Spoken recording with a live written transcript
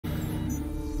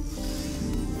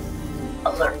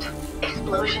Alert.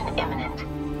 Explosion imminent.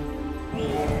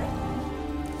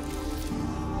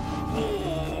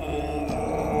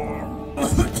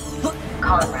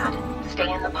 Conrad,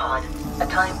 stay in the pod. A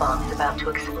time bomb is about to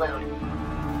explode.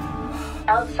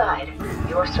 Outside,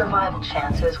 your survival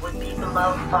chances would be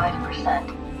below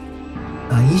 5%.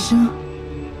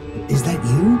 A.I.S.H.A? Is that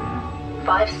you?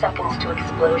 5 seconds to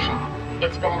explosion.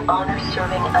 It's been an honor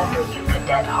serving under you,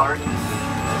 Cadet Hart.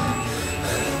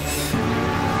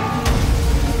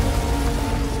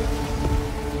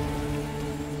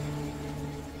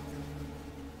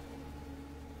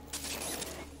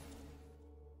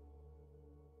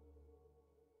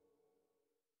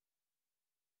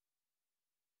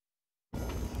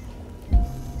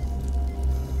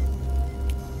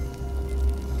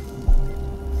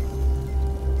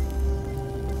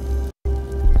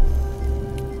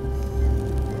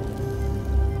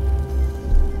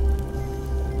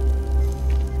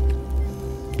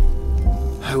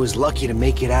 I was lucky to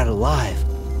make it out alive,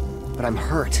 but I'm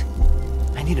hurt.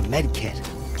 I need a med kit.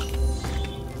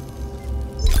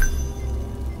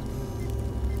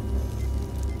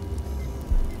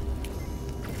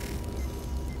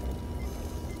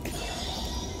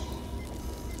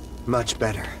 Much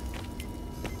better.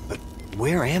 But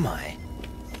where am I?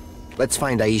 Let's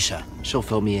find A.I.S.H.A. She'll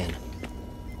fill me in.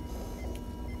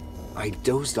 I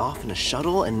dozed off in a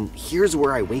shuttle, and here's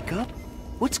where I wake up?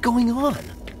 What's going on?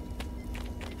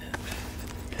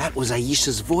 That was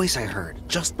A.I.S.H.A.'s voice I heard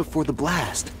just before the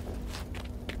blast.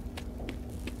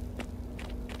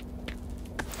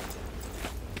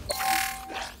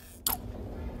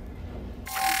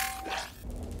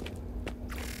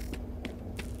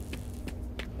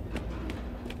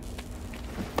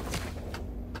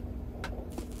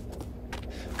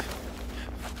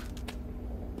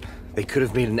 They could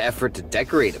have made an effort to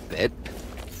decorate a bit.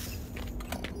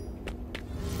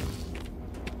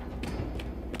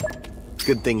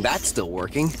 Good thing that's still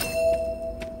working.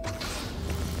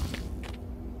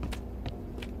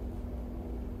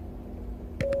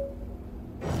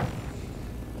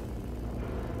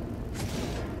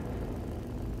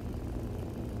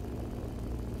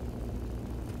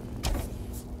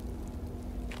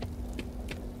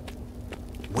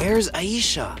 Where's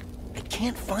A.I.S.H.A? I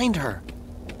can't find her.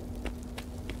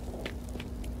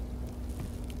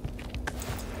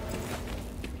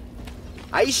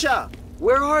 A.I.S.H.A,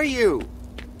 where are you?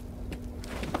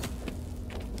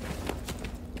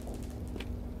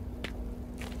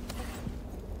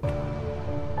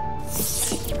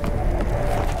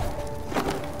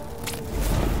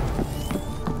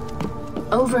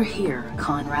 Over here,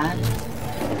 Conrad.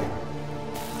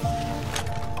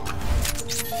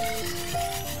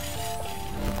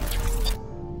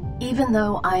 Even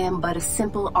though I am but a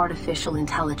simple artificial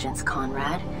intelligence,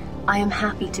 Conrad, I am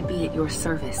happy to be at your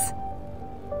service.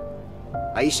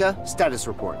 A.I.S.H.A, status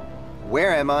report.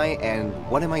 Where am I and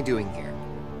what am I doing here?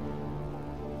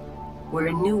 We're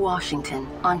in New Washington,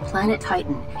 on planet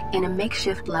Titan, in a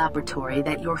makeshift laboratory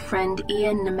that your friend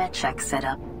Ian Nemechek set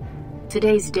up.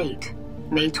 Today's date,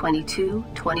 May 22,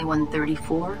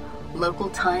 2134, local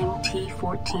time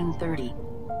T1430.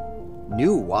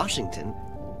 New Washington?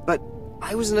 But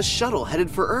I was in a shuttle headed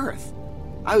for Earth.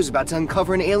 I was about to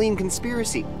uncover an alien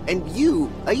conspiracy, and you,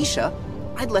 A.I.S.H.A,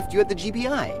 I'd left you at the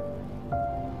GBI.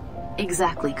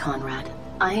 Exactly, Conrad.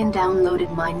 Ian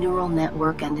downloaded my neural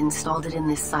network and installed it in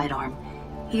this sidearm.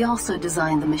 He also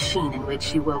designed the machine in which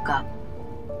she woke up.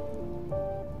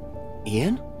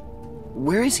 Ian?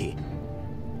 Where is he?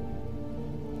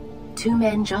 2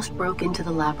 men just broke into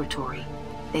the laboratory.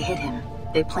 They hit him.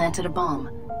 They planted a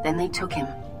bomb. Then they took him.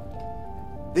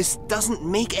 This doesn't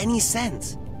make any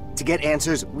sense. To get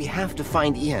answers, we have to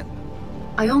find Ian.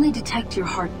 I only detect your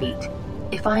heartbeat.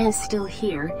 If Ian's still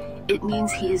here, it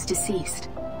means he is deceased.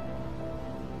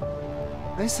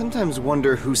 I sometimes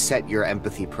wonder who set your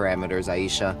empathy parameters,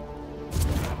 A.I.S.H.A.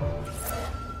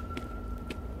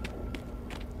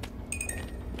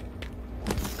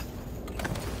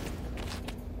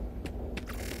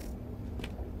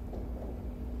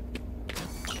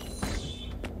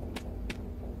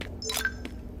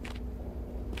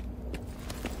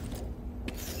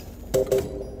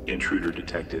 Intruder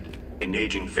detected.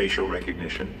 Engaging facial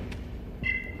recognition.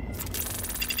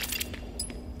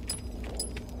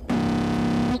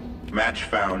 Match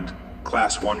found.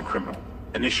 Class 1 criminal.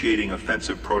 Initiating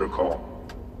offensive protocol.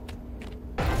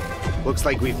 Looks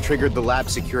like we've triggered the lab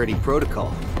security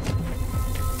protocol.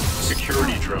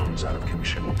 Security drones out of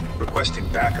commission. Requesting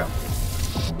backup.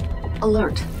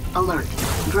 Alert. Alert.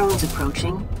 Drones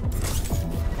approaching.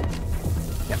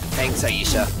 Yeah, thanks,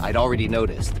 A.I.S.H.A. I'd already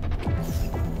noticed.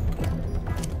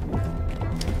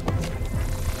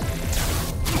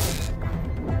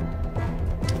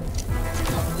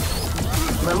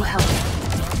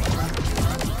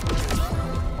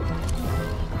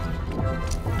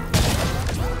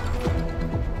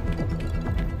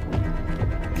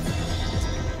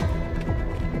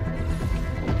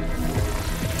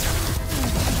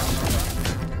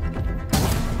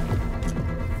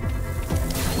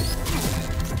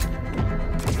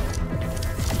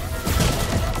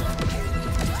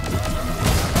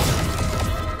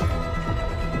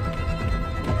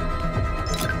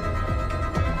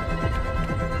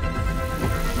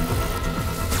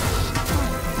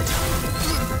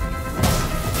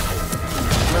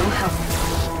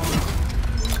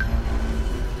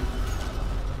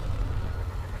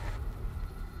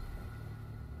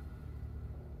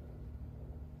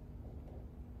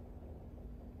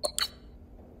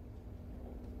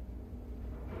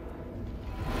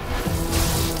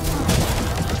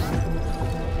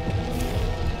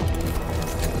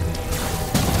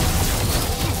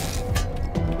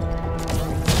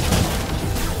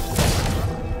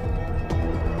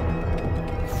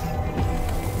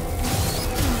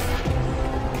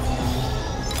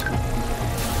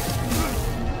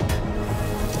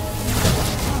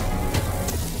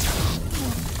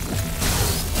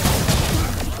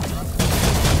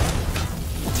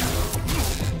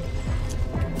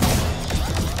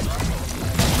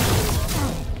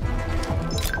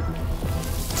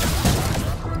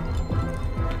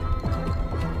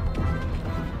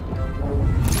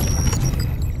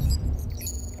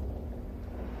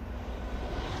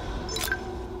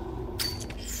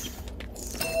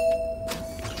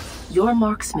 Your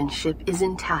marksmanship is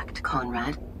intact,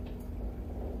 Conrad.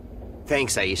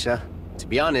 Thanks, Aisha. To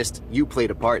be honest, you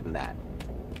played a part in that.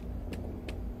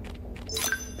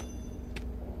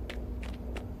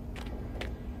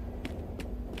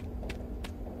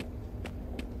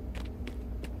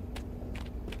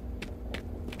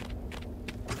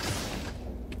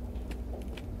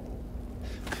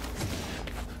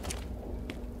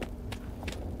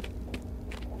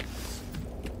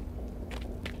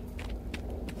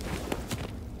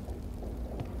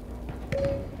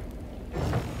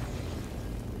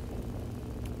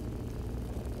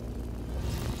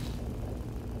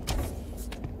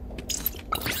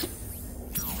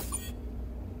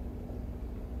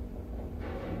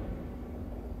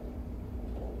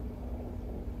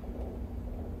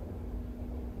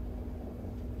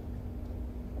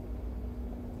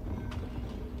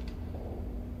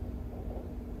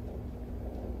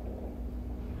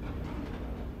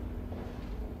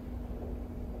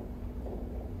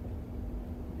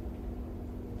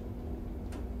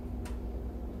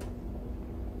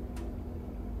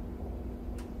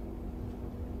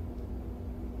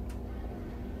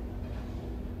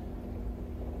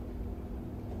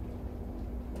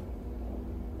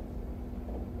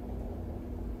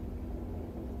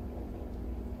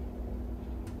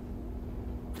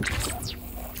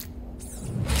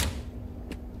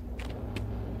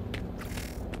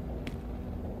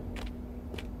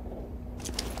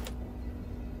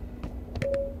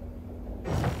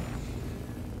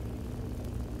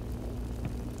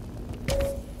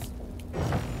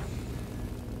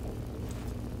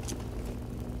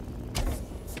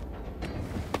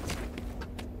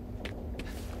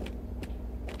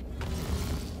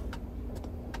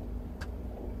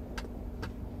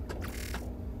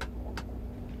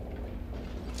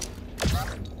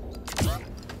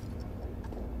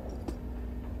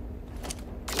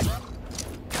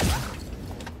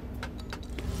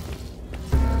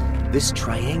 This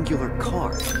triangular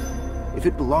car. If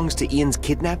it belongs to Ian's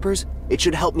kidnappers, it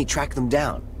should help me track them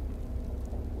down.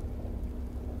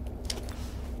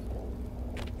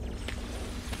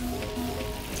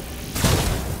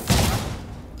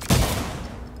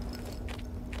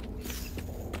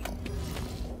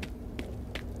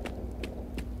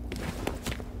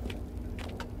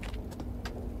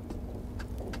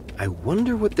 I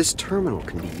wonder what this terminal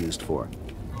can be used for.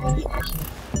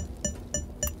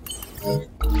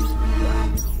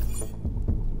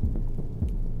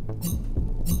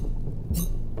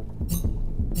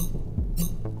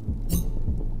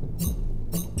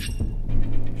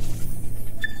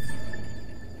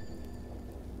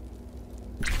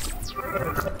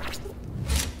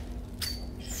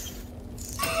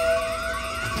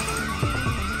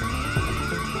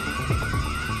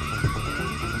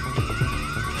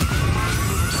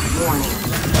 Warning.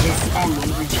 This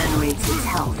enemy regenerates its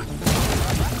health.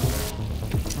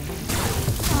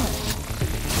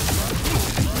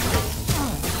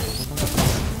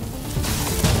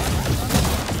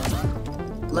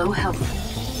 Low health.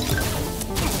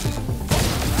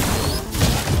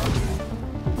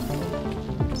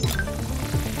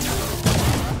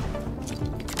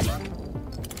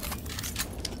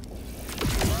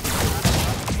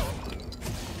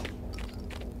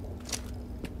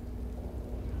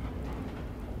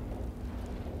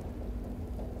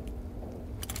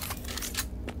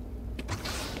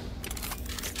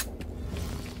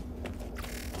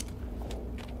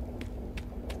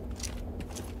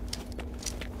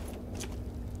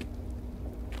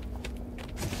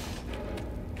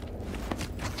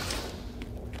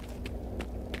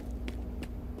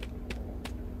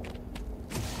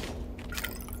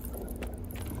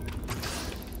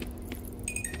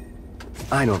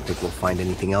 I don't think we'll find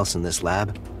anything else in this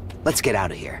lab. Let's get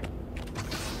out of here.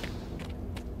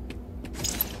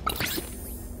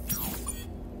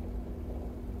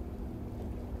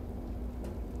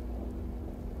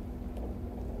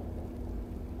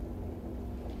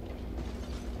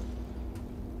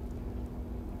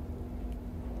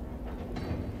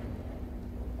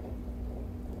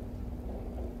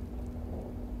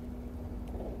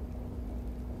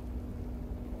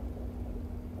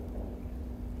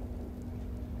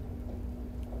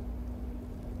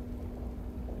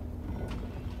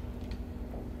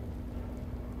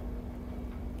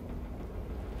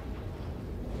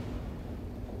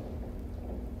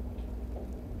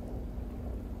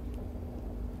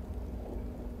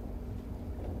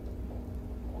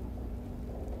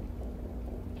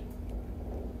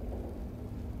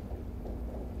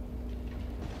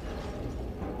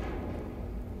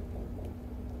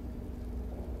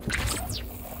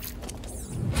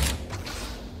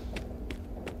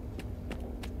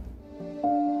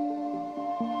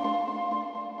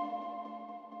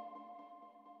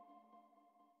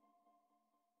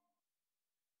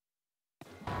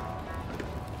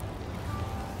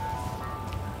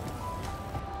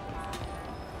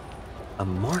 A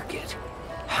market?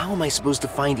 How am I supposed to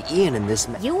find Ian in this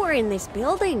You were in this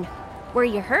building. Were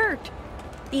you hurt?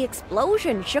 The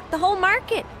explosion shook the whole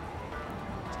market.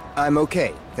 I'm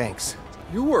okay, thanks.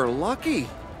 You were lucky.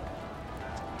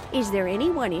 Is there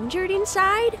anyone injured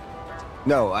inside?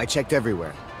 No, I checked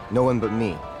everywhere. No one but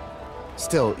me.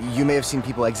 Still, you may have seen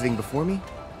people exiting before me?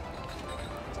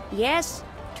 Yes,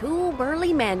 2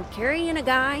 burly men carrying a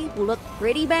guy who looked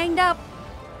pretty banged up.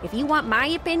 If you want my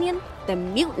opinion, the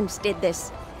mutants did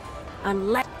this.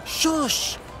 Unless...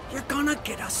 Shush! You're gonna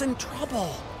get us in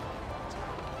trouble.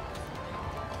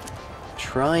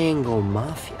 Triangle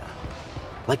Mafia.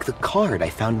 Like the card I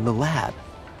found in the lab.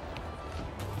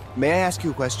 May I ask you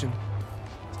a question?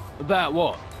 About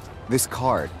what? This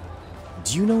card.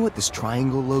 Do you know what this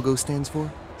triangle logo stands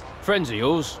for? Friends of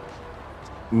yours?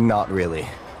 Not really.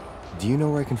 Do you know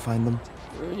where I can find them?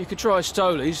 You could try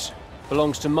Stoley's.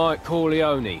 Belongs to Mike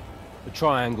Corleone, the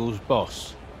Triangle's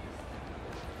boss.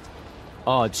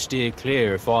 I'd steer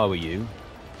clear if I were you.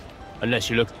 Unless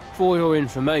you look for your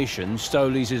information,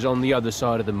 Stoley's is on the other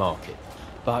side of the market.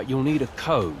 But you'll need a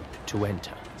code to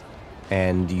enter.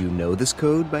 And do you know this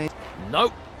code by...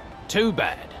 Nope. Too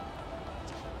bad.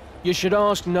 You should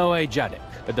ask A.I.S.H.A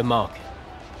at the market.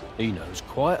 He knows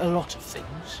quite a lot of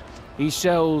things. He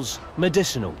sells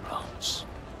medicinal plants.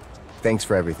 Thanks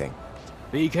for everything.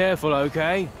 Be careful,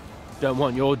 okay? Don't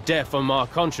want your death on my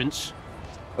conscience.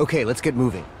 Okay, let's get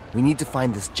moving. We need to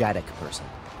find this A.I.S.H.A person.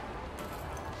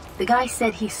 The guy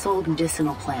said he sold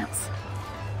medicinal plants.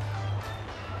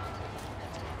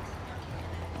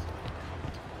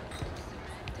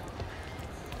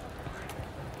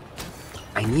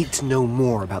 I need to know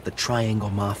more about the Triangle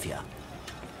Mafia.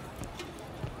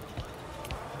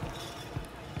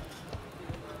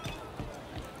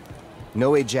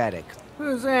 A.I.S.H.A.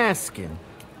 Who's asking?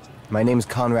 My name's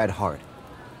Conrad B.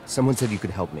 Someone said you could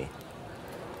help me.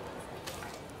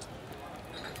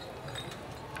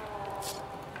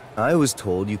 I was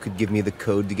told you could give me the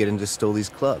code to get into Stoley's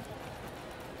club.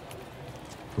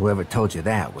 Whoever told you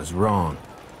that was wrong.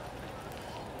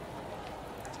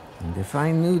 And if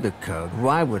I knew the code,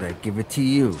 why would I give it to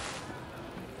you?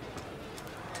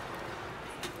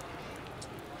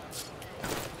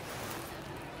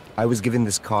 I was given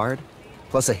this card,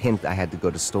 plus a hint I had to go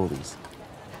to Stoley's.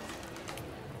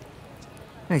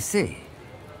 I see.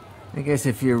 I guess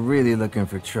if you're really looking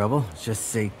for trouble, just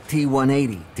say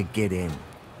T-180 to get in.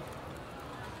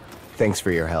 Thanks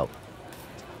for your help.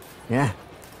 Yeah?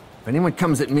 If anyone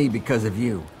comes at me because of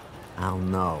you, I'll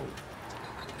know.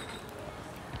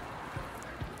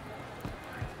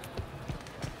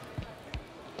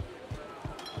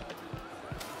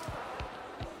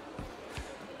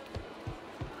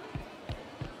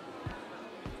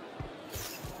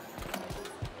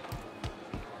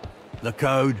 The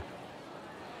code?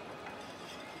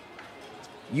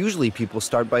 Usually people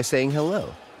start by saying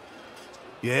hello.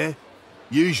 Yeah?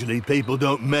 Usually people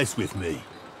don't mess with me.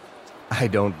 I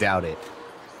don't doubt it.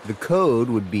 The code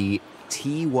would be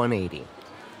T-180.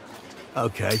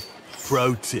 Okay,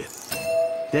 pro tip.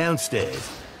 Downstairs,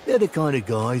 they're the kind of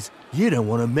guys you don't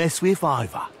want to mess with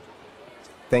either.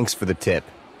 Thanks for the tip.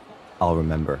 I'll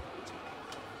remember.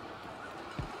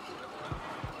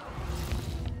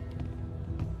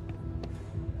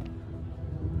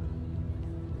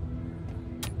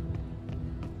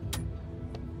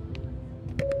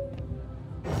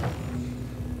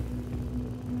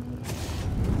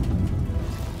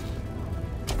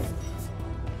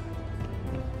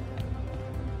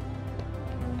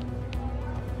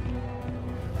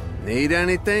 Need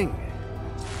anything?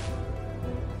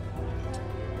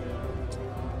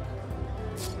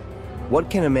 What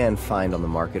can a man find on the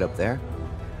market up there?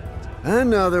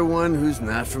 Another one who's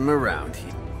not from around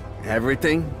here.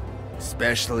 Everything,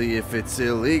 especially if it's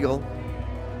illegal.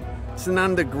 It's an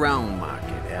underground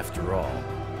market, after all.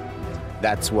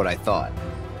 That's what I thought.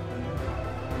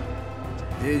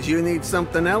 Did you need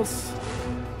something else?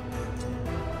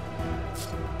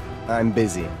 I'm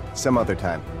busy. Some other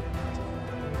time.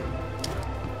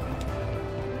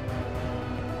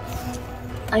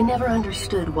 I never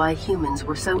understood why humans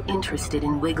were so interested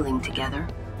in wiggling together.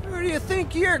 Where do you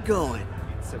think you're going?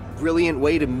 It's a brilliant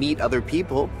way to meet other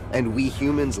people, and we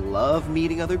humans love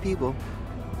meeting other people.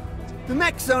 The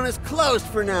mech zone is closed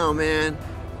for now, man.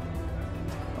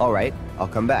 All right, I'll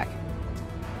come back.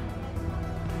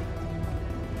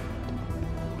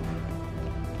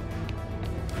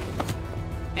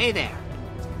 Hey there.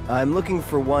 I'm looking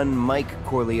for one Mike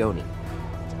Corleone.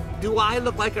 Do I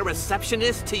look like a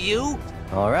receptionist to you?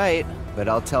 All right, but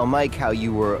I'll tell Mike how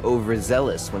you were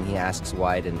overzealous when he asks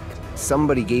why I didn't.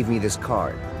 Somebody gave me this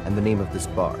card and the name of this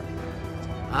bar.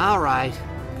 All right,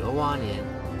 go on in.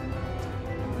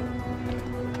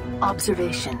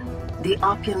 Observation. The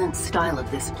opulent style of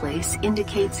this place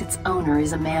indicates its owner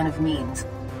is a man of means.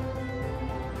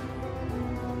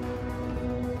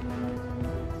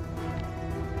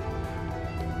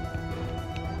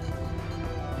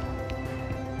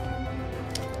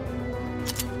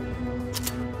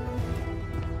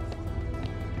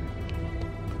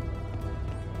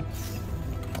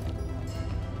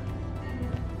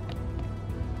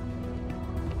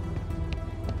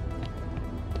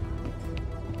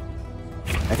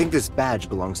 I think this badge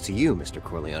belongs to you, Mr.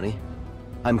 Corleone.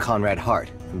 I'm Conrad Hart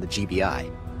from the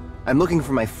GBI. I'm looking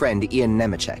for my friend Ian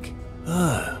Nemechek.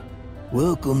 Ah,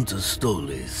 welcome to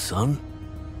Stoli's, son.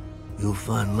 You'll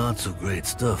find lots of great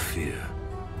stuff here,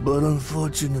 but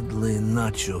unfortunately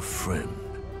not your friend.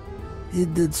 He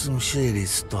did some shady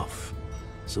stuff.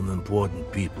 Some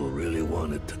important people really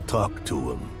wanted to talk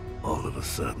to him all of a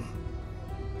sudden.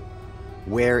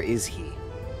 Where is he?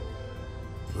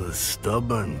 The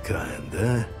stubborn kind,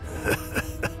 eh?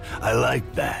 I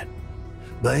like that.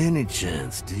 By any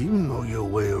chance, do you know your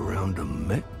way around a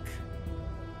mech?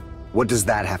 What does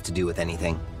that have to do with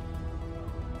anything?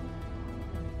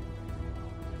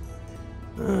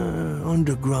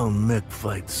 Underground mech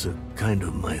fights are kind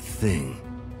of my thing.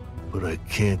 But I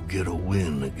can't get a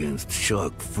win against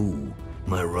Shark Fu,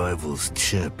 my rival's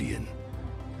champion.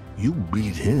 You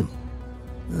beat him,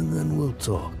 and then we'll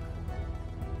talk.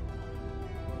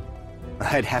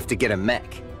 I'd have to get a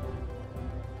mech.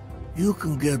 You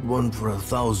can get one for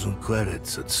 1,000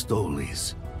 credits at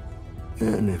Stoli's.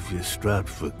 And if you're strapped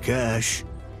for cash,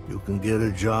 you can get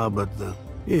a job at the...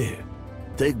 Here,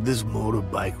 take this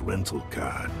motorbike rental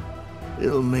card.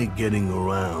 It'll make getting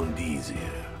around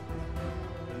easier.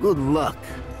 Good luck,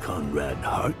 Conrad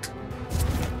Hart.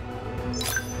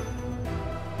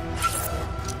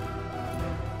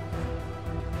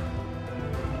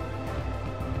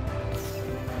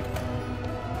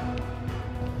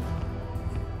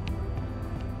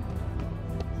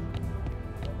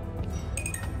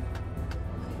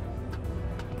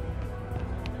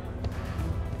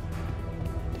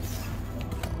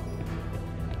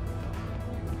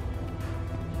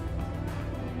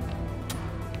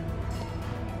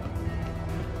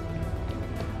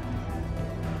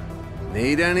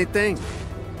 Need anything?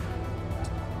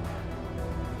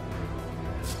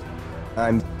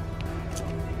 I'm...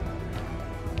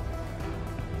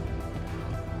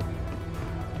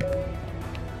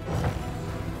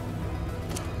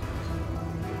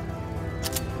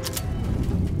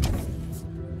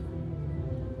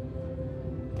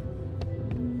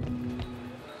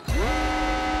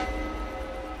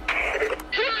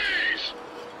 Please!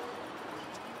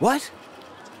 What?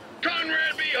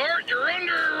 Conrad B. Hart, you're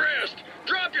under arrest!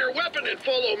 Drop your weapon and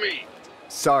follow me!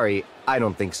 Sorry, I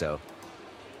don't think so.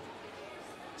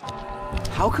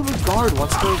 How come a guard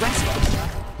wants to arrest us?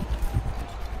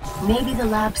 Maybe the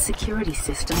lab's security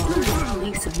system alerted the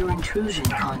police of your intrusion,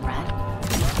 Conrad.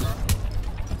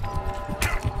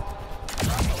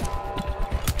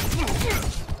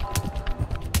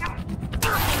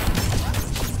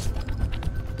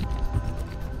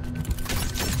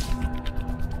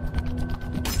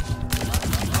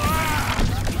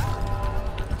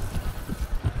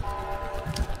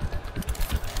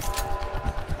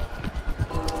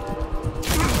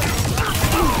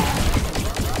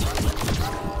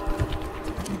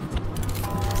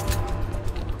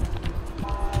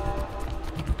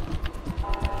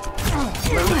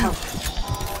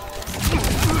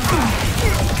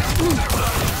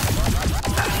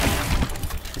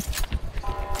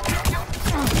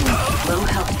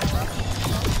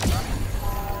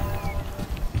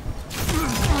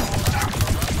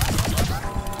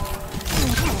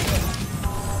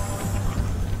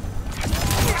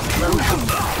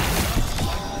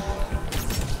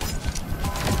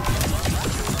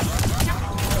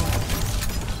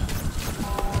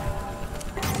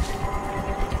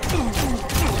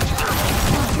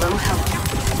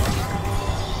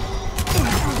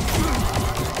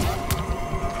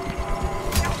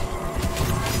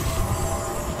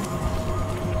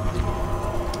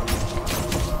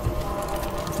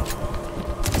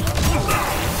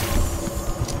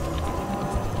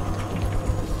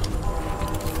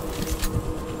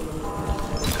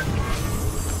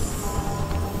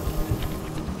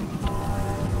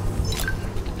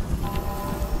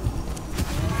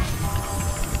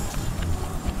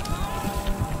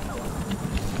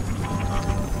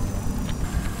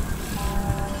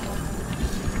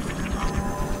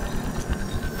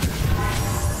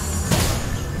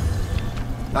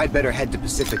 I'd better head to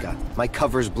Pacifica. My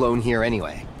cover's blown here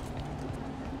anyway.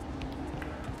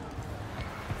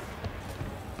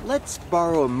 Let's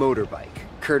borrow a motorbike,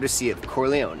 courtesy of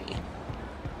Corleone.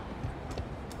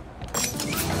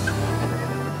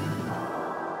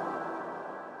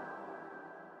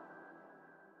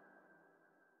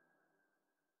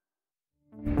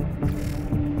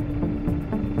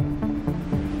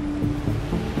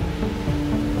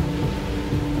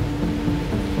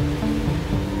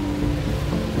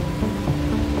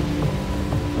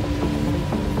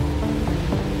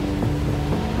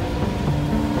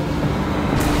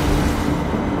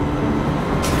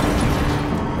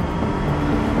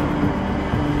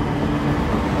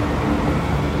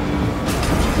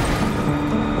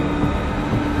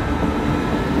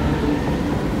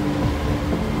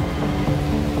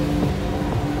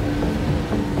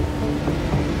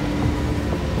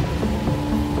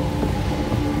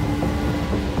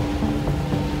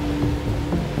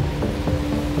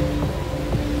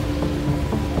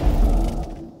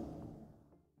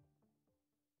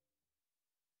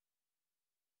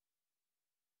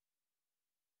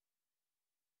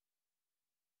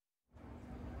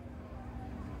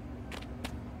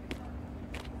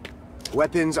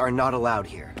 Weapons are not allowed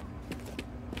here.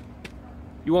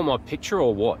 You want my picture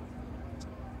or what?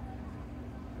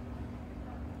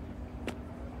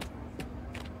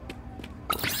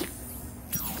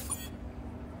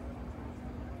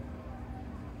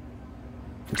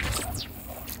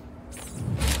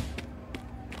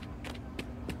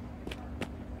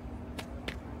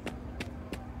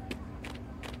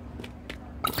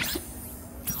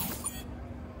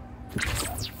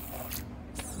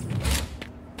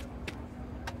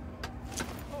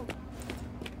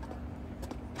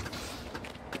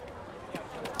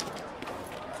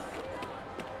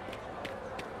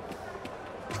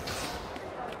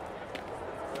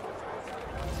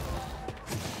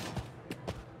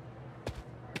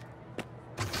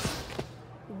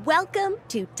 Welcome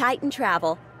to Titan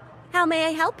Travel. How may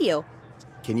I help you?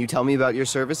 Can you tell me about your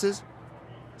services?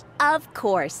 Of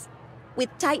course. With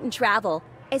Titan Travel,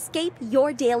 escape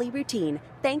your daily routine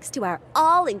thanks to our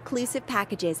all-inclusive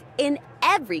packages in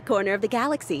every corner of the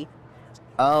galaxy.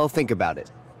 I'll think about it.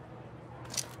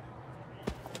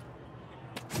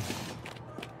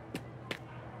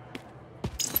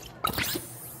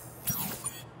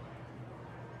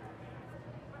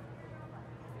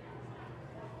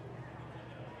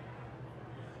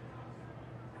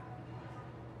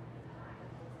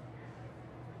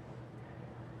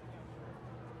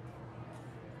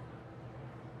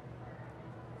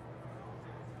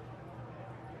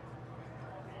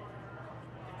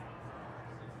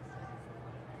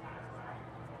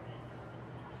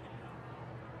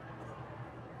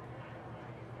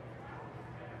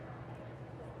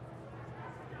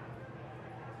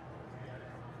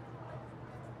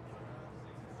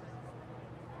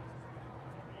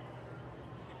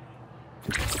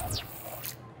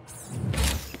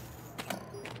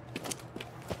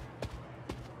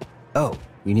 Oh,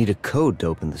 you need a code to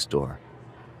open this door.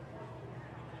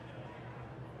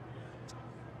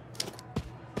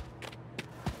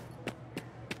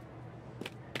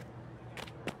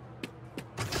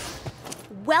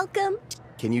 Welcome.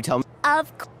 Can you tell me?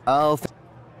 Of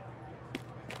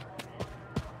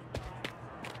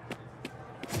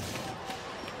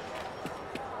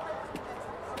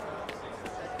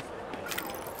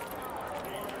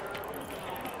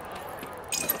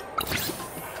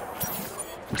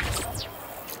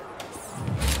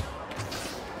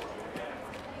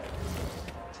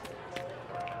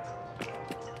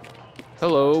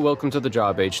Hello, welcome to the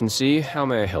job agency. How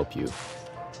may I help you?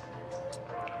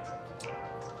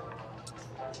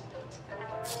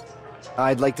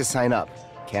 I'd like to sign up.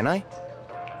 Can I?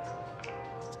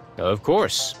 Of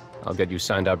course. I'll get you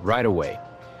signed up right away.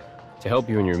 To help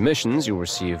you in your missions, you'll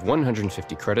receive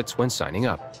 150 credits when signing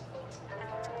up.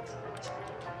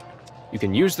 You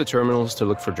can use the terminals to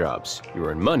look for jobs. You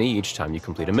earn money each time you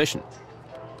complete a mission.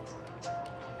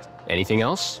 Anything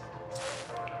else?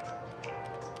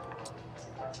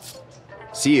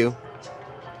 See you.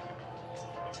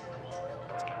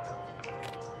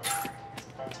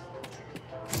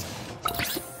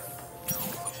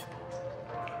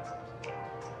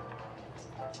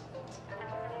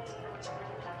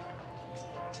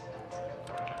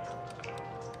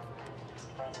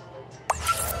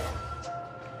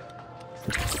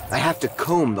 I have to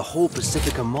comb the whole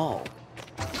Pacifica Mall.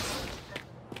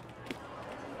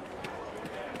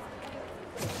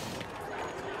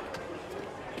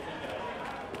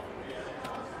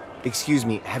 Excuse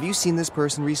me, have you seen this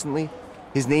person recently?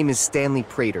 His name is Stanley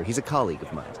Prater. He's a colleague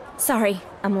of mine. Sorry,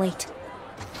 I'm late.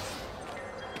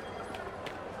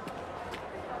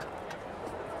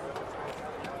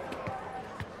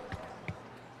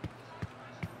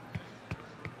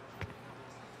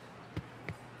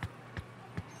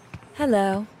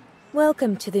 Hello.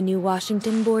 Welcome to the New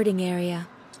Washington boarding area.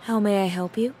 How may I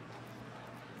help you?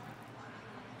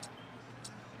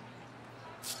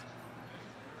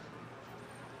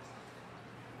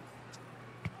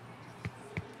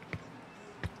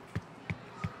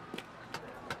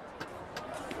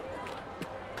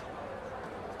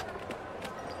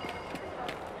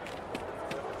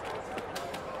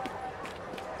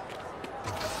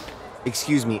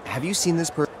 Excuse me, have you seen this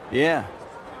person? Yeah.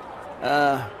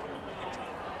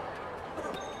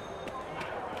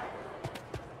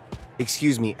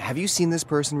 Excuse me, have you seen this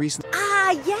person recently?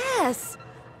 Ah, yes!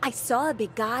 I saw a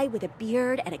big guy with a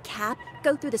beard and a cap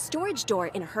go through the storage door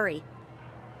in a hurry.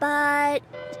 But...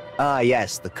 Ah,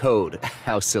 yes, the code.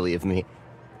 How silly of me.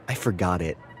 I forgot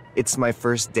it. It's my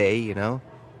first day, you know?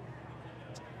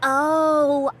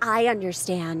 Oh, I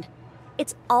understand.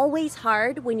 It's always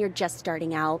hard when you're just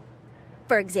starting out.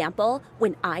 For example,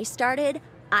 when I started,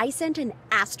 I sent an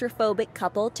astrophobic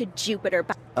couple to Jupiter.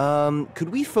 Could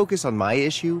we focus on my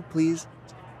issue, please?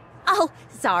 Oh,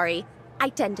 sorry. I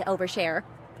tend to overshare.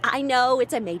 I know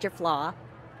it's a major flaw.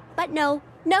 But no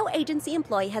agency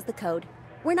employee has the code.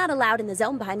 We're not allowed in the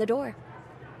zone behind the door.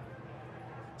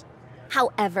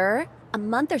 However, a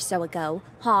month or so ago,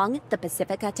 Hong, the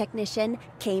Pacifica technician,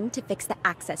 came to fix the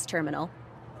access terminal.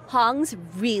 Hong's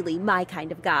really my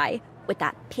kind of guy, with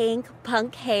that pink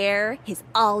punk hair, his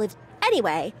olive...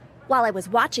 Anyway, while I was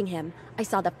watching him, I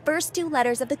saw the first 2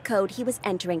 letters of the code he was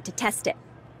entering to test it.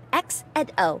 X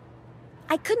and O.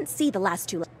 I couldn't see the last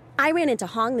 2 letters. I ran into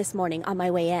Hong this morning on my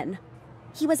way in.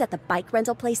 He was at the bike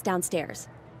rental place downstairs.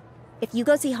 If you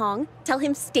go see Hong, tell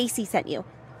him Stacy sent you.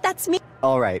 That's me.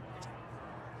 All right.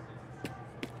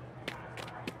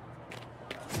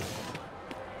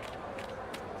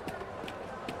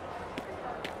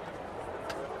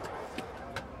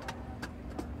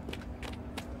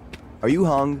 Are you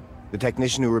Hong, the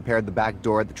technician who repaired the back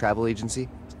door at the travel agency?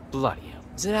 Bloody hell.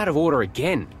 Is it out of order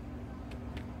again?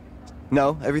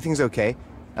 No, everything's okay.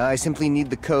 I simply need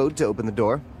the code to open the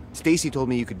door. Stacy told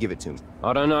me you could give it to me.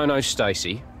 I don't know no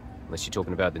Stacy, unless you're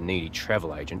talking about the needy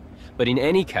travel agent. But in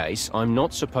any case, I'm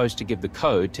not supposed to give the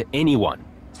code to anyone.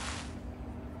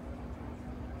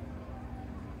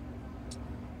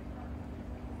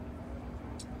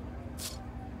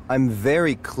 I'm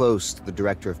very close to the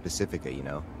director of Pacifica, you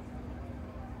know.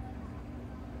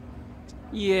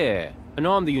 Yeah, and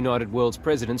I'm the United World's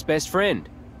president's best friend.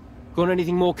 Got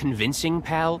anything more convincing,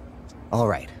 pal? All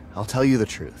right, I'll tell you the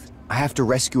truth. I have to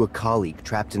rescue a colleague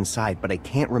trapped inside, but I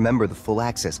can't remember the full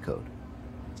access code.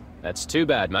 That's too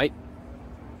bad, mate.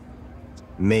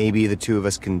 Maybe the 2 of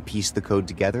us can piece the code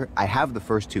together? I have the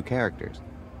first 2 characters.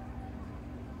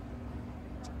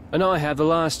 And I have the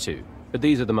last 2, but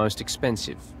these are the most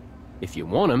expensive. If you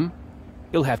want them,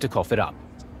 you'll have to cough it up.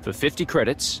 For 50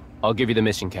 credits, I'll give you the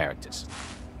missing characters.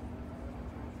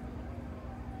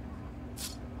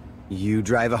 You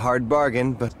drive a hard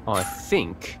bargain, but... I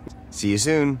think... See you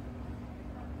soon.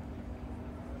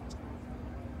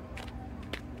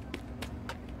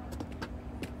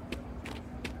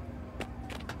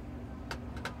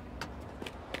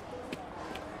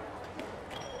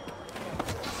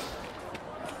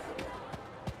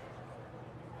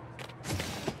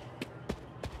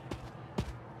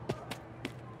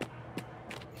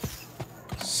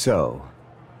 So,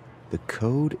 the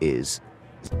code is...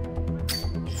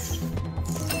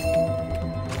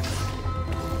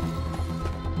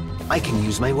 I can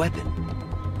use my weapon.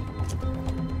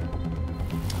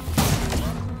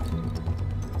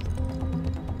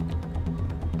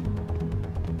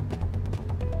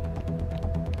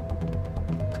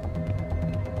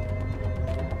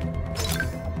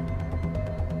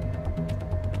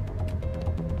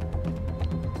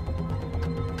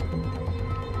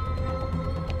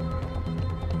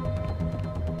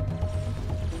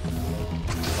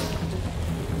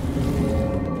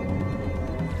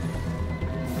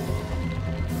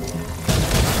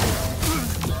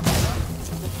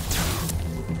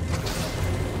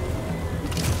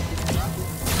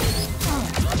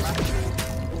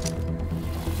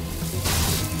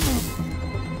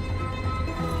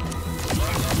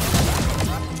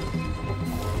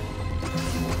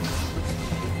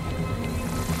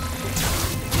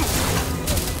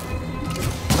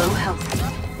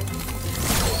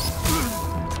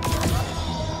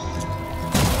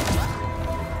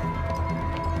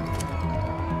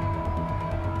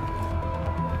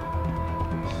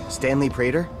 Stanley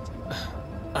Prater?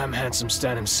 I'm Handsome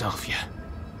Stan himself, yeah.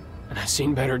 And I've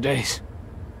seen better days.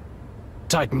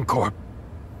 Titan Corp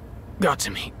got to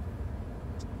me.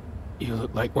 You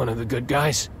look like one of the good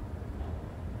guys.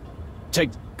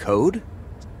 Take code?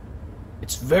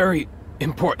 It's very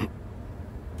important.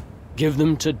 Give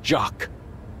them to Jock.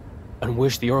 And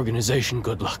wish the organization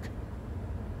good luck.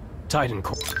 Titan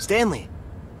Corp. Stanley!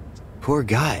 Poor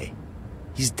guy.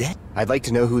 He's dead. I'd like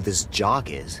to know who this Jock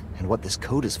is, and what this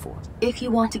code is for. If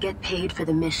you want to get paid for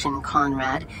the mission,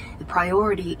 Conrad, the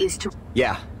priority is to...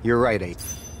 Yeah, you're right, A.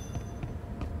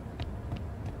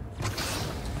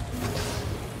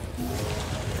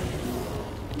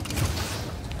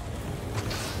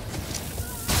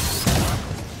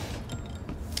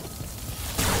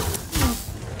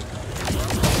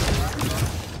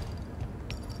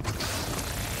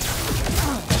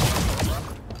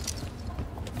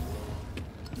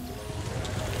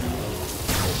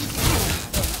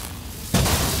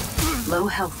 Low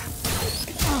health.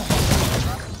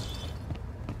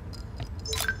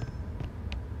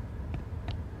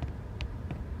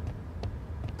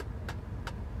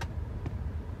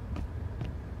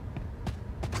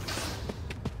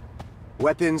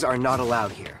 Weapons are not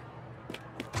allowed here.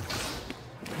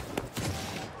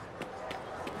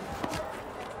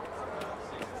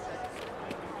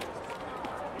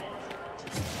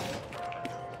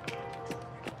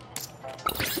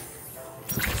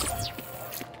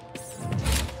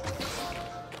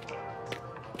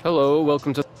 Hello,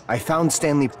 welcome to... I found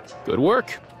Stanley... Good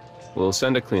work. We'll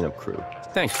send a cleanup crew.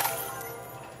 Thanks.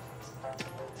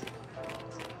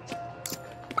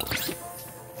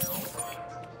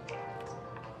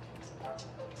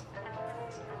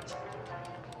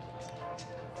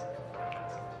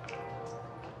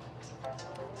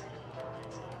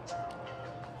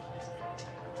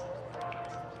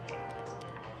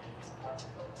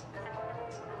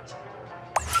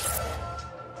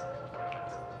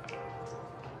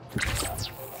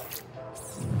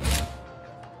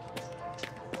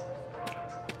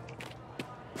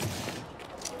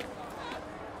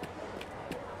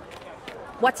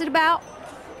 What's it about?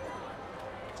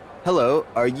 Hello,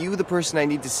 are you the person I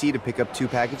need to see to pick up 2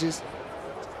 packages?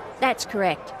 That's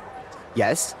correct.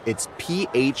 Yes, it's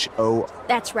P-H-O...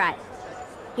 That's right.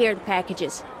 Here are the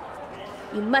packages.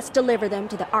 You must deliver them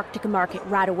to the Arctica market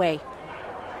right away.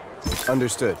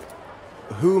 Understood.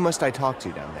 Who must I talk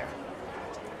to down there?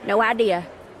 No idea.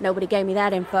 Nobody gave me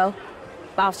that info.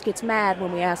 Boss gets mad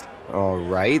when we ask. All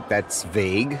right, that's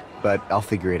vague, but I'll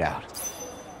figure it out.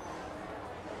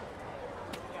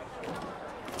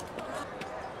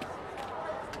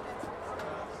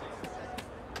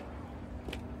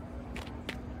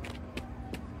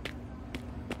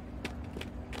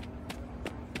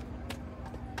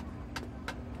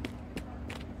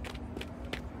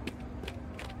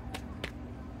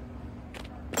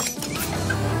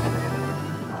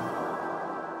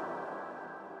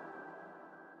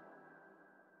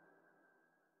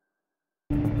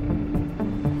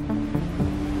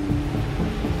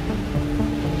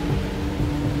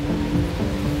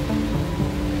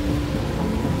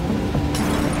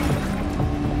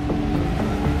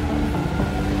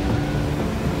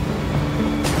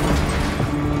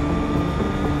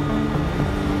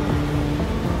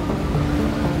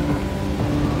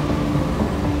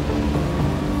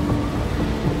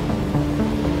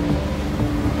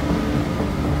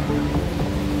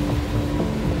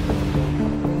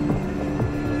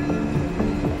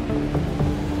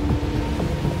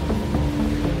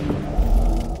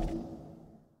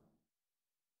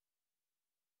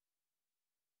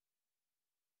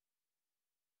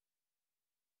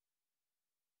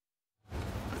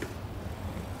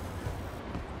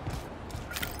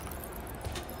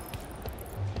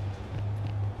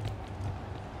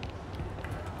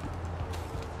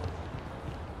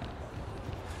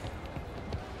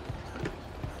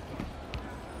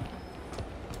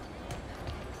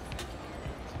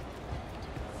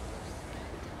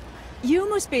 You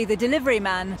must be the delivery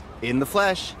man. In the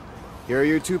flesh. Here are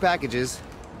your 2 packages.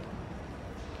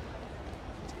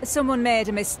 Someone made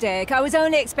a mistake. I was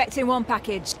only expecting 1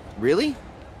 package. Really?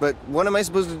 But what am I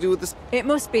supposed to do with this? It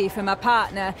must be for my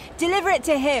partner. Deliver it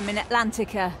to him in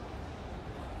Atlantica.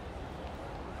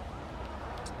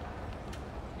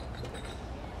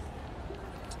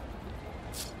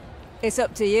 It's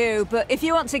up to you, but if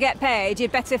you want to get paid,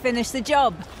 you'd better finish the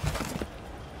job.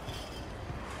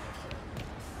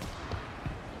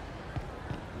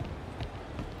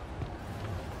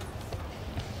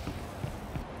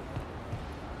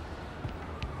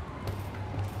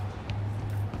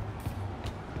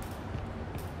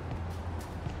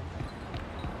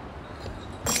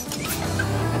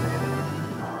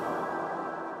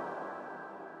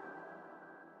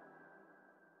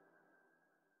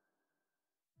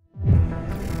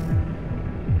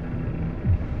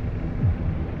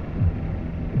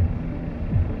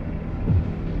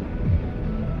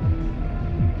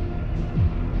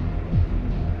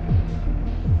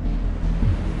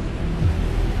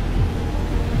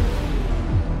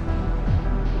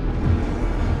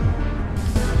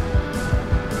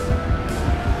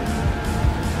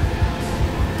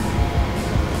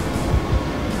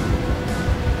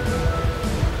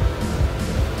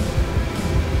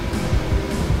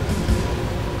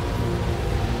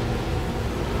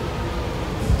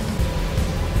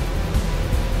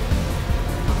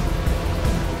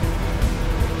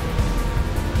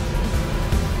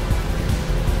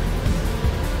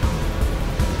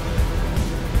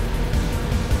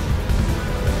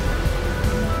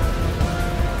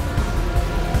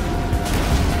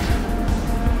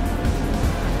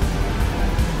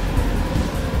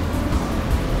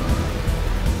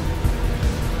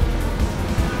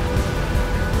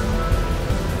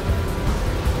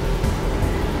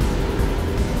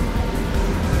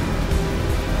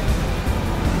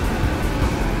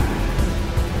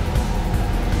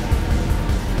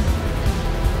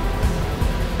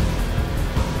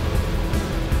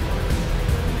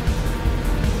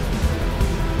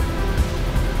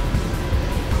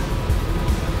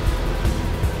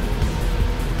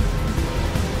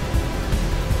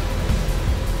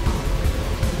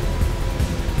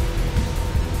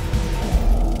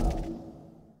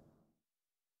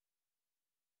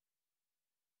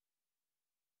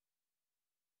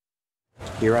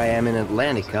 Here I am in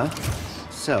Atlantica.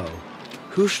 So,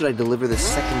 who should I deliver the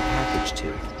second package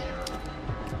to?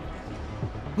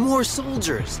 More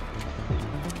soldiers!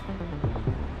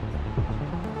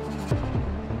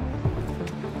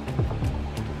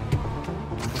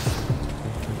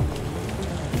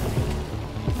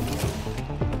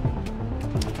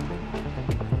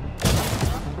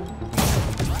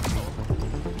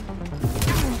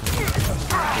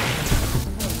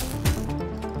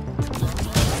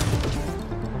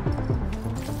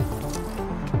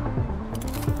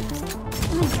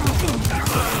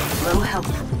 Low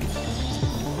health.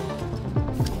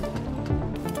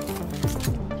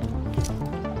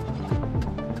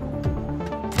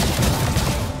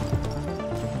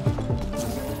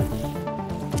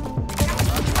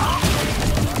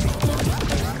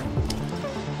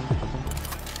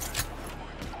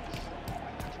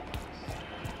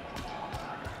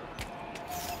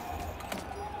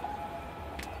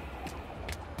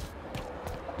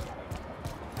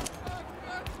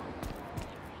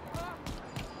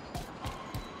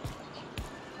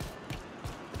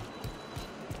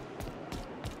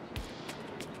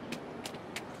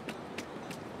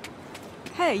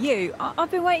 Hey, you. I've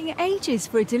been waiting ages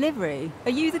for a delivery.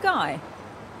 Are you the guy?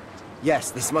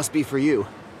 Yes, this must be for you.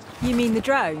 You mean the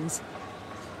drones?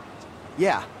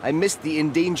 Yeah, I missed the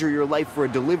endanger your life for a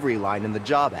delivery line in the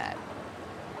job ad.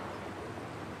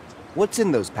 What's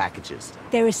in those packages?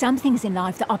 There are some things in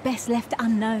life that are best left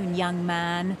unknown, young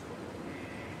man.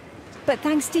 But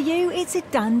thanks to you, it's a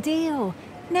done deal.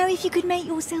 Now if you could make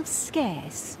yourself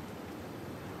scarce.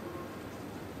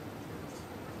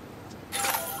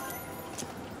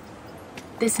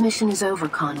 This mission is over,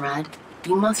 Conrad.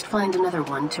 You must find another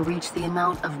one to reach the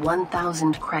amount of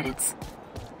 1,000 credits.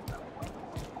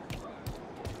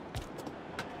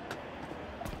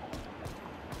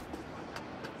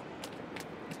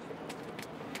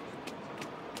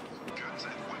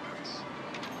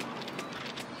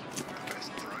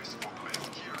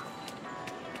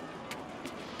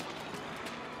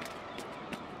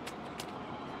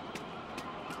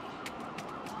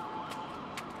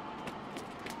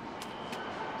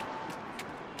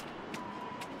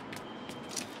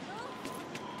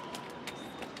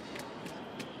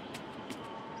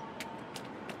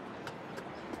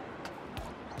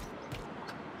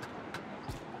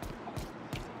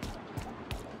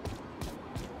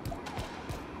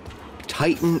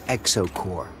 Titan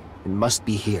Exocore. It must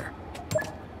be here.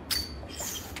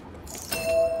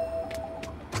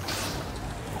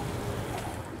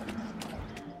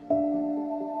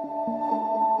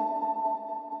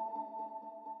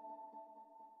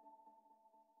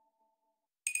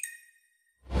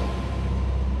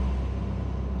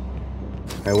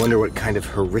 I wonder what kind of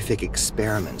horrific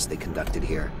experiments they conducted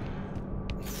here.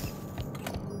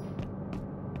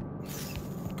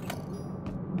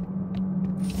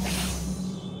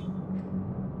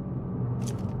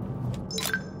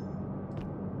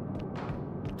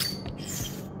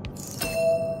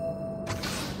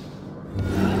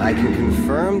 I can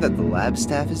confirm that the lab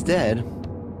staff is dead.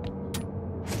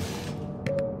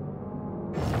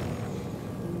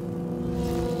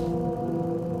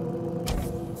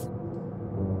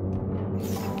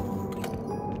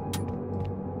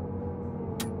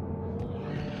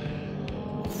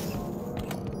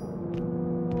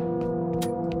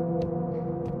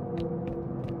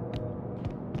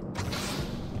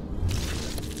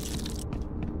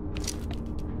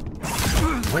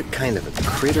 What kind of a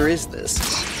critter is this?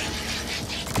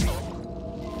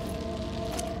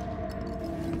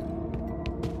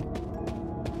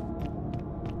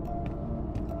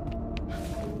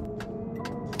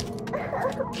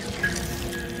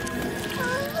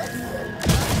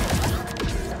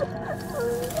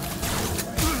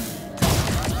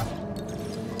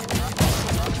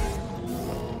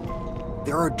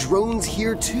 There are drones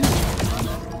here too.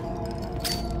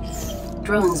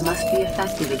 Drones must be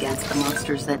effective against the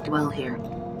monsters that dwell here.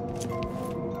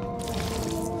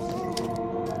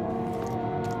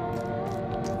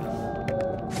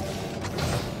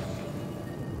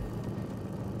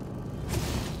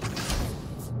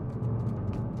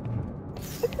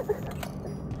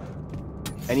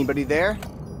 Anybody there?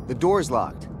 The door's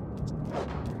locked.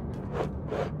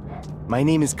 My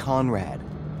name is Conrad.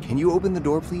 Can you open the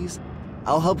door, please?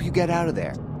 I'll help you get out of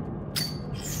there.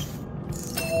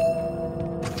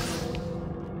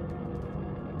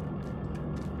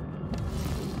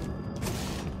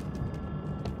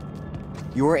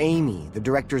 You're Amy, the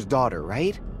director's daughter,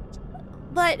 right?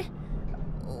 But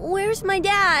where's my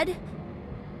dad?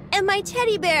 And my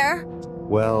teddy bear?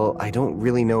 Well, I don't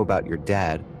really know about your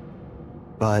dad,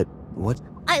 but what?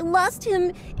 I lost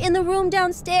him in the room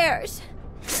downstairs.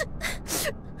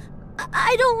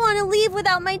 I don't want to leave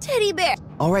without my teddy bear.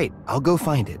 All right, I'll go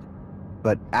find it.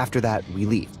 But after that, we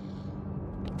leave.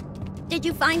 Did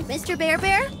you find Mr. Bear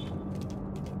Bear?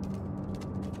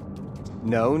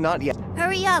 No, not yet.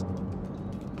 Hurry up.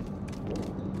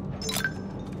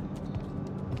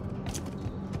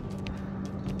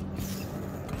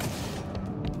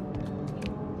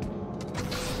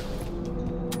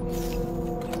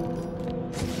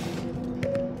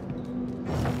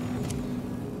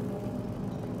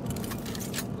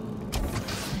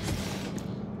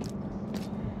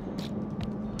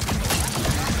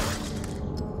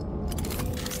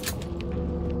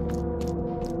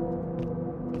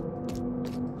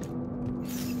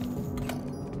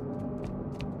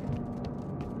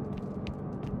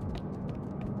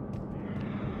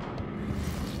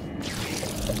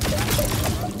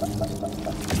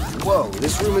 Whoa,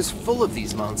 this room is full of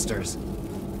these monsters.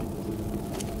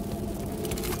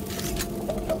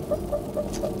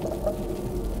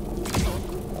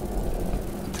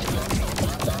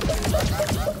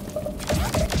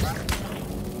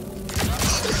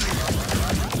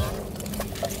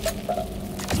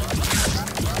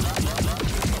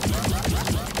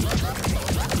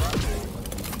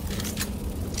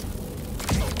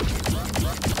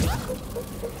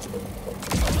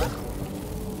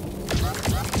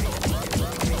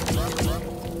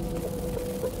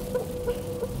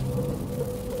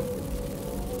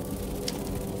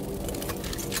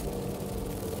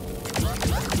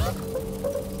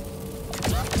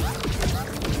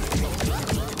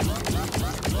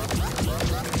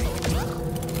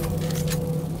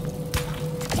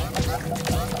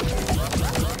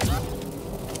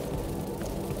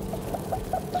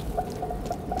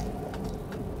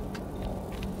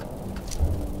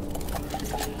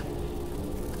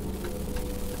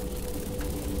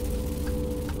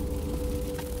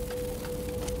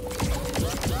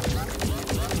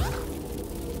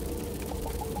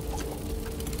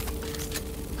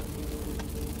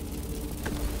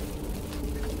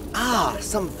 Ah,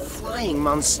 some flying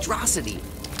monstrosity.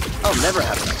 I'll never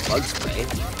have enough bug spray.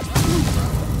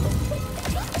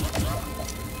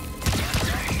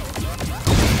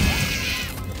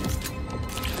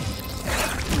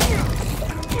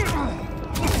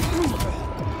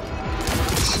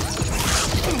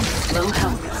 Low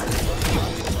health.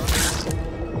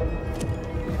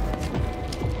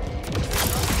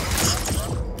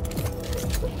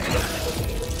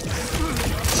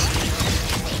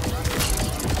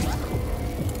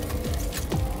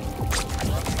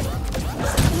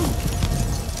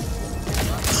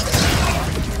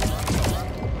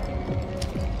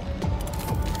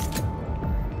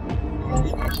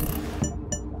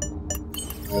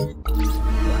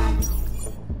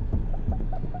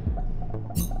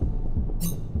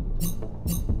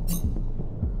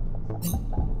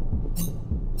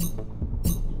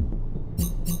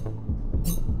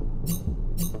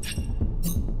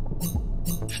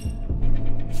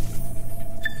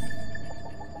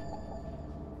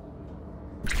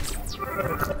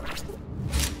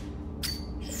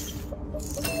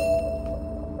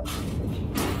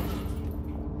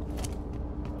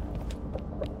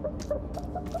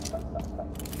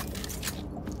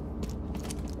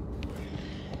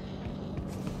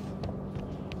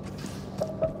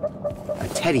 A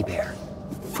teddy bear.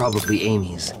 Probably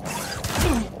Amy's.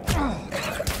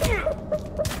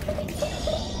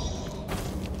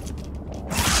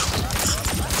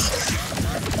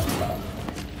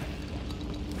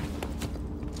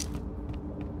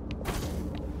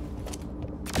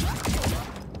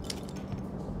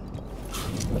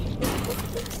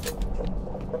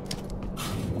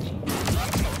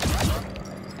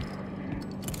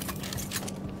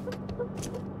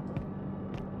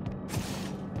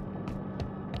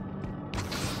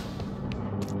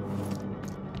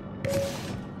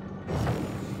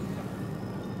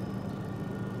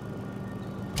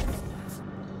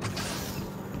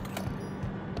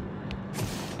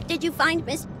 Did you find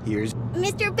Here's...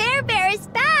 Mr. Bear Bear is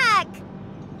back!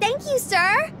 Thank you,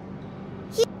 sir!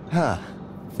 Huh.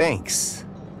 Thanks.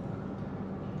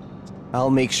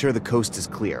 I'll make sure the coast is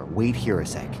clear. Wait here a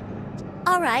sec.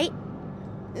 All right.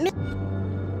 The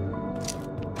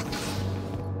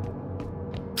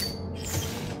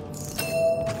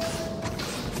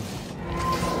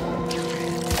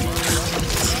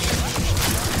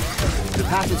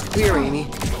path is clear, Amy.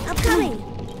 I'm coming.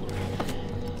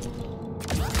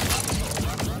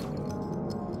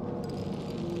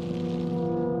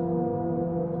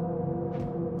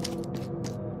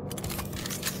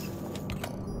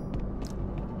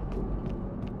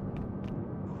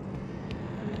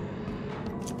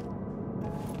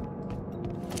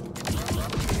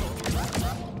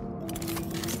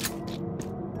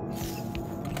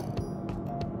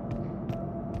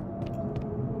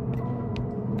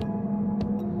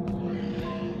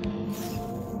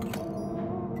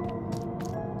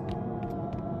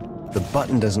 The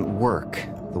button doesn't work.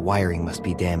 The wiring must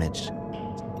be damaged.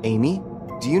 Amy,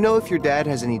 do you know if your dad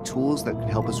has any tools that could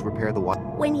help us repair the wire?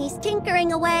 When he's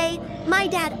tinkering away, my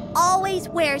dad always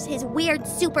wears his weird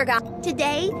super goggles.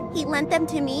 Today, he lent them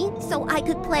to me so I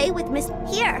could play with Miss...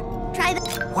 Here, try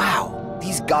the... Wow,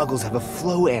 these goggles have a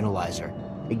flow analyzer.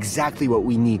 Exactly what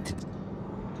we need to...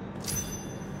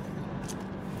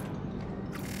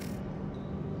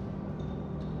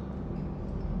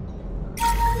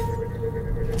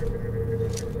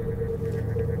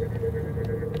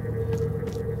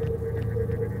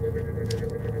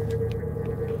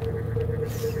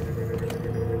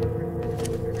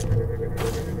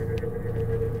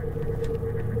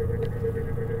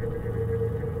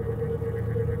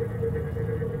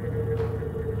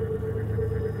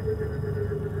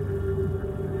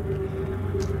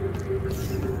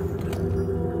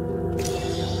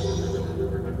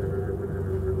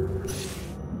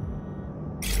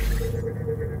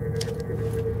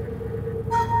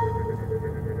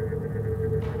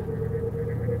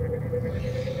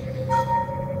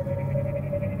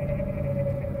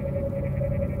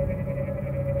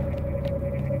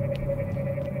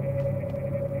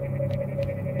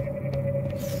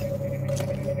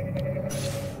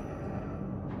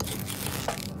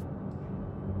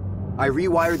 I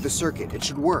rewired the circuit. It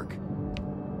should work.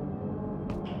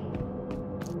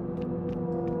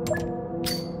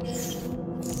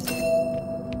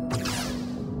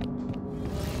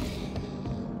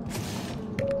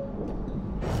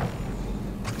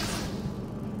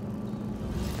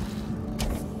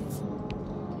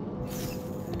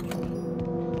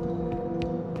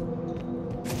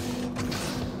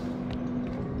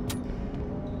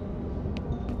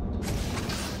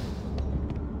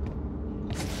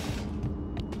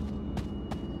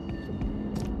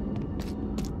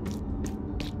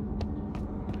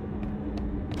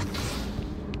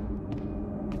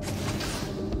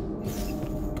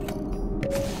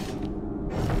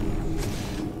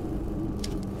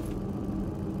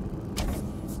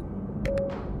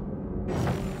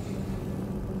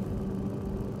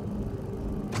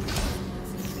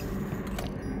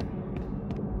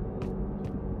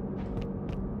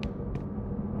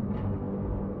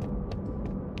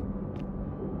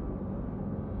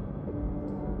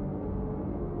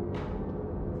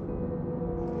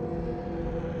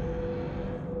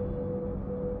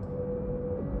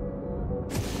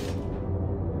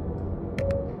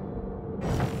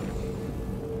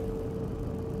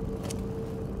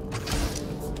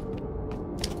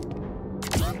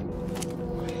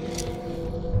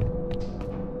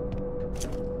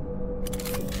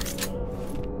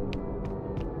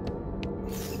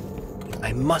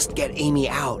 I must get Amy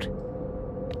out.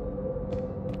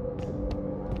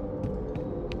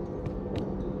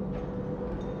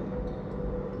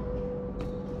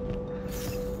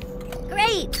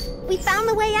 Great! We found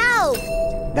the way out!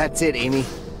 That's it, Amy.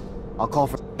 I'll call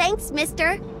for... Thanks,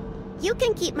 mister. You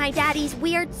can keep my daddy's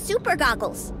weird super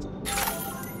goggles.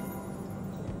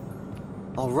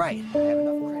 All right. I have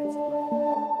enough credits.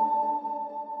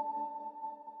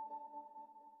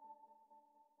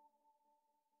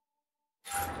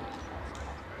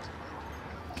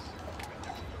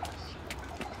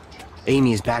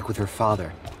 Amy is back with her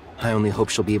father. I only hope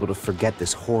she'll be able to forget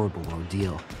this horrible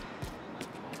ordeal.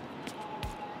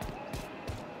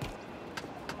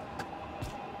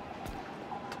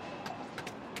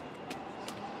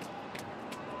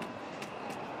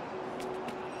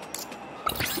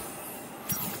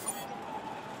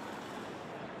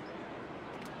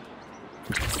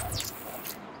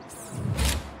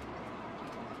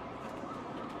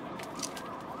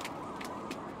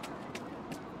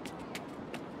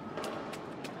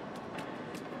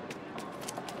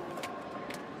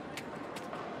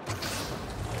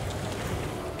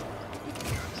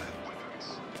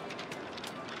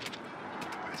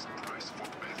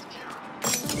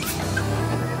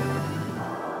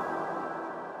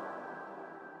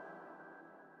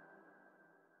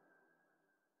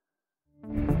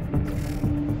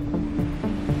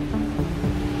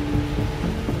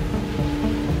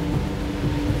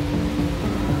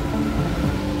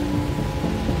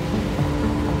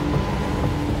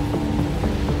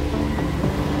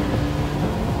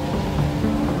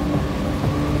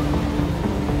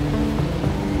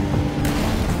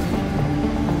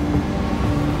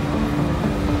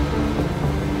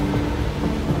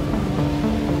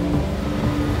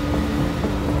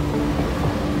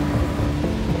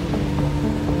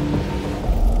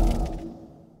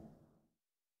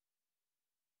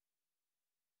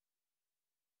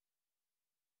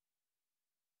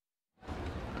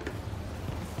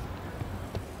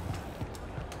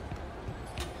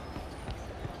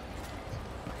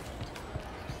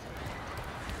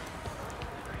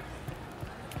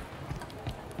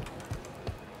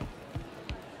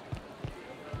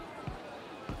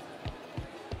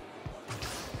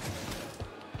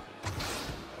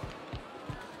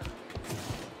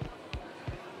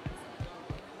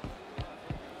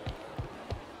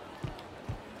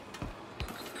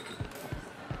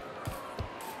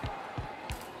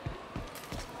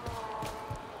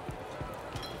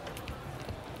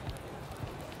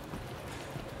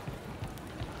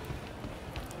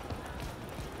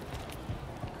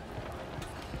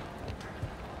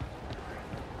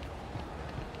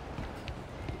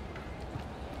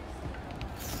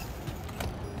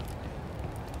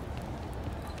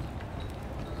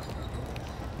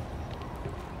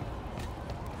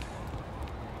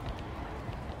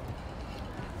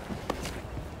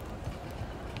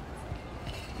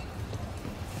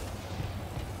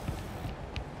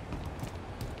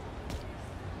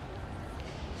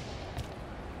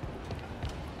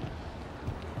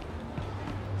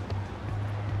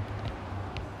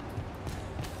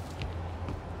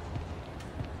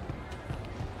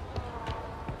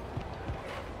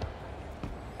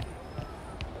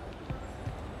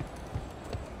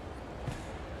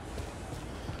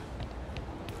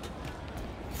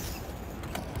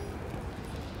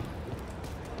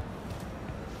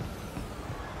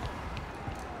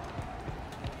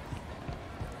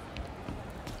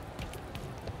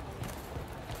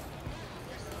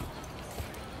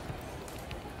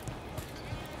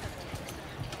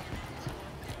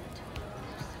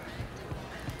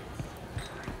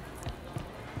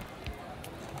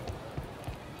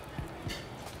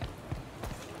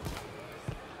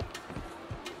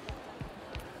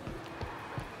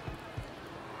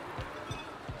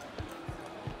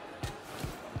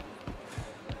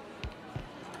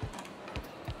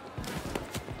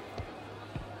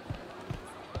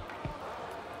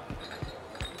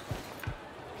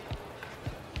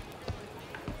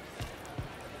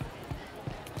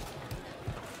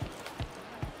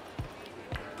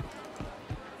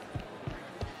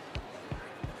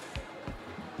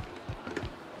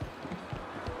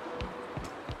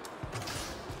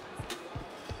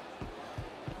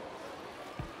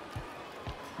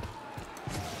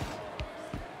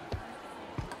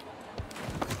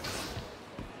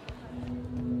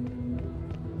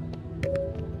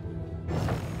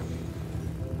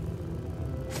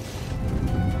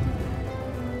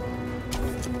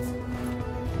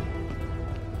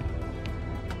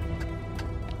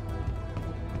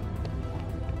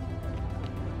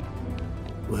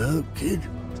 Well, kid?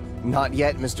 Not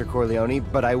yet, Mr. Corleone,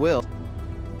 but I will.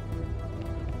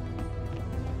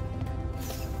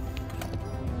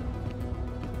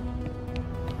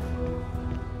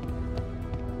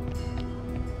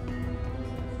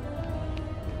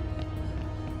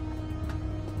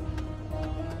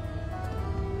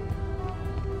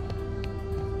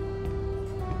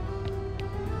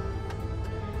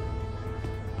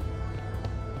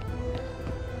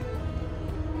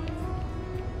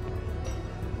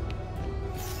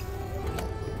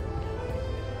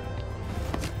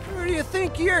 Where do you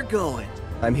think you're going?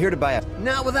 I'm here to buy a...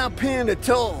 Not without paying a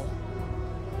toll.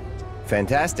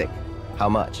 Fantastic. How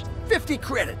much? 50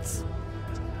 credits.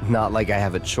 Not like I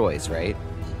have a choice, right?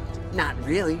 Not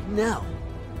really, no.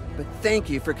 But thank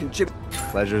you for contributing.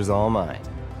 Pleasure's all mine.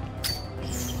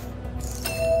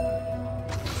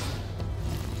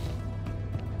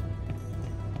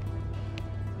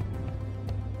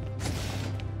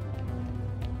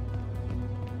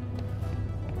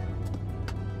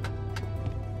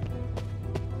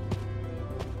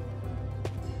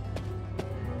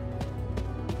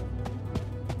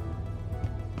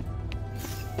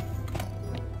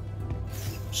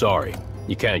 Sorry,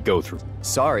 you can't go through.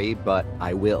 Sorry, but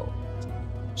I will.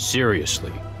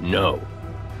 Seriously, no.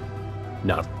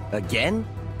 Not Again?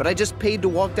 But I just paid to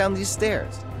walk down these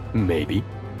stairs. maybe.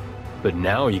 But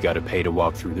now you gotta pay to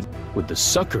walk through the... With the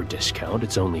sucker discount,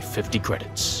 it's only 50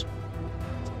 credits.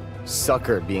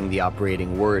 Sucker being the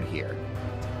operating word here.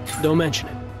 Don't mention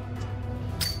it.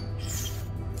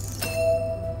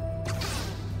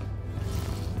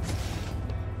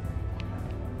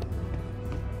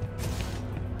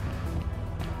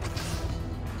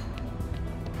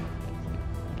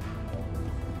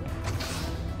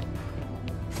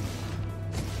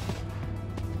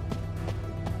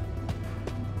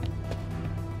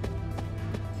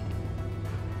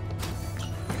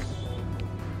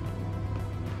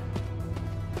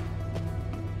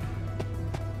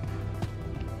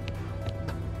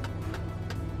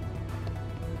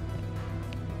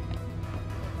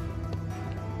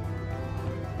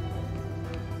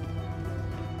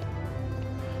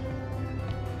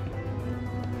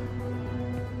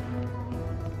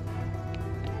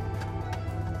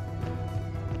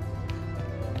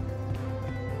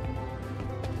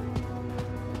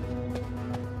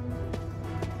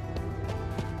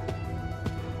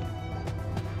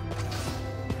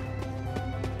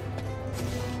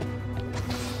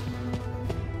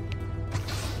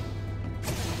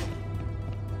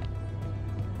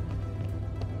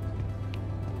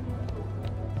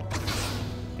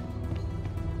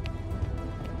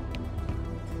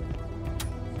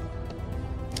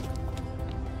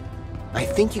 I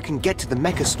think you can get to the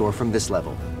mecha store from this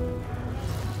level.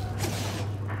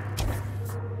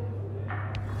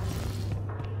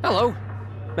 Hello.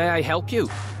 May I help you?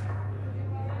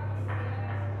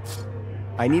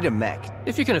 I need a mech.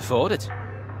 If you can afford it.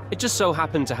 It just so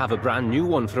happened to have a brand new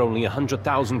one for only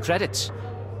 100,000 credits.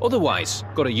 Otherwise,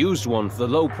 got a used one for the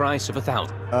low price of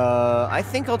 1,000. I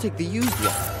think I'll take the used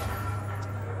one.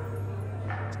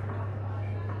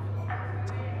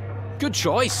 Good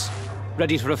choice.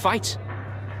 Ready for a fight?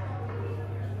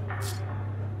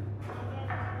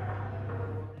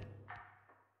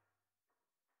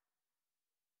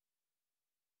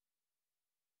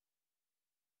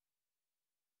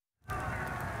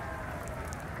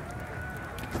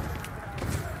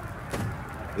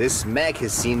 This mech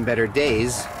has seen better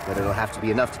days, but it'll have to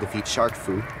be enough to defeat Shark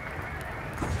Fu.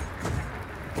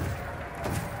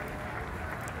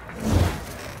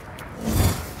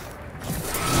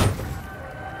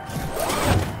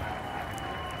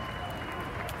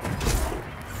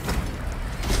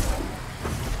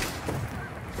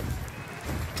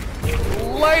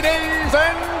 Ladies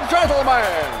and gentlemen,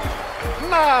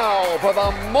 now for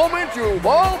the moment you've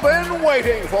all been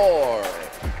waiting for.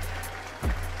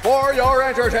 For your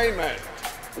entertainment,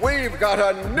 we've got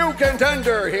a new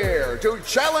contender here to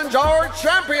challenge our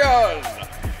champion.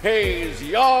 He's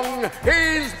young,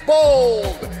 he's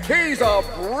bold, he's a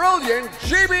brilliant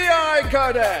GBI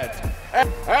cadet.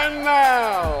 And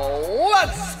now,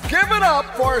 let's give it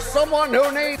up for someone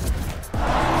who needs...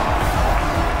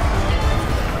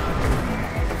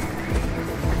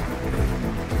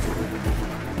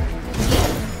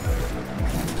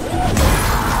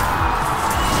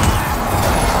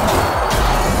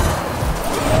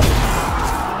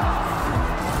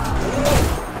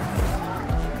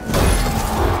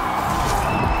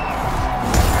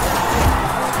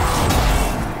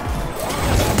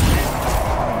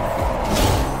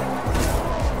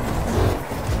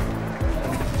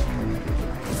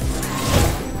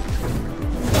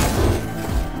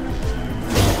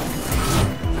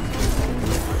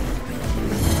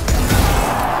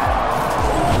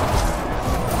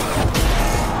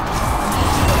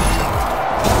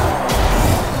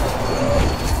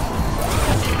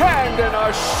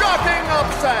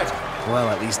 Well,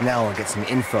 at least now I'll get some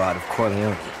info out of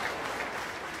Corleone.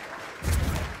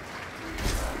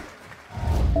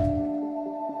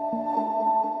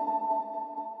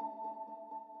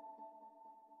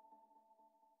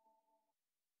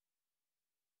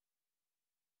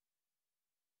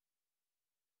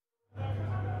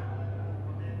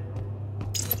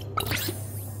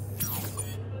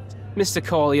 Mr.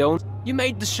 Corleone, you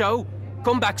made the show.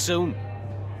 Come back soon.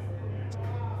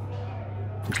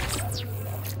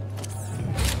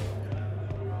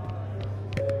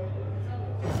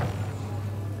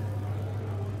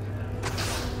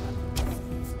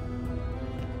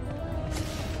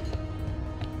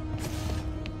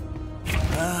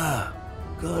 Ah,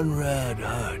 Conrad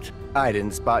Hart. I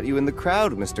didn't spot you in the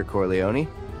crowd, Mr. Corleone.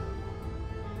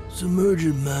 Some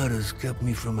urgent matters kept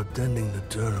me from attending the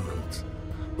tournament.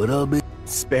 But I'll be...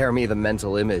 Spare me the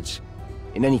mental image.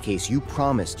 In any case, you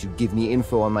promised to give me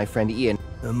info on my friend Ian.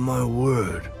 And my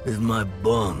word is my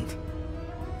bond.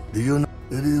 Do you know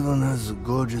it even has a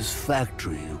gorgeous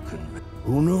factory you can make?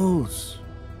 Who knows?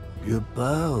 Your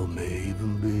pal may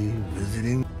even be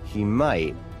visiting. He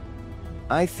might.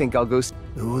 I think I'll go... It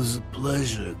was a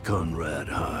pleasure, Conrad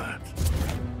Hart.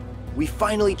 We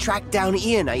finally tracked down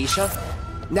Ian, A.I.S.H.A.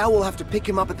 Now we'll have to pick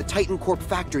him up at the Titan Corp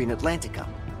factory in Atlantica.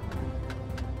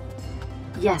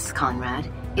 Yes, Conrad,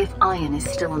 if Ian is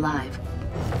still alive.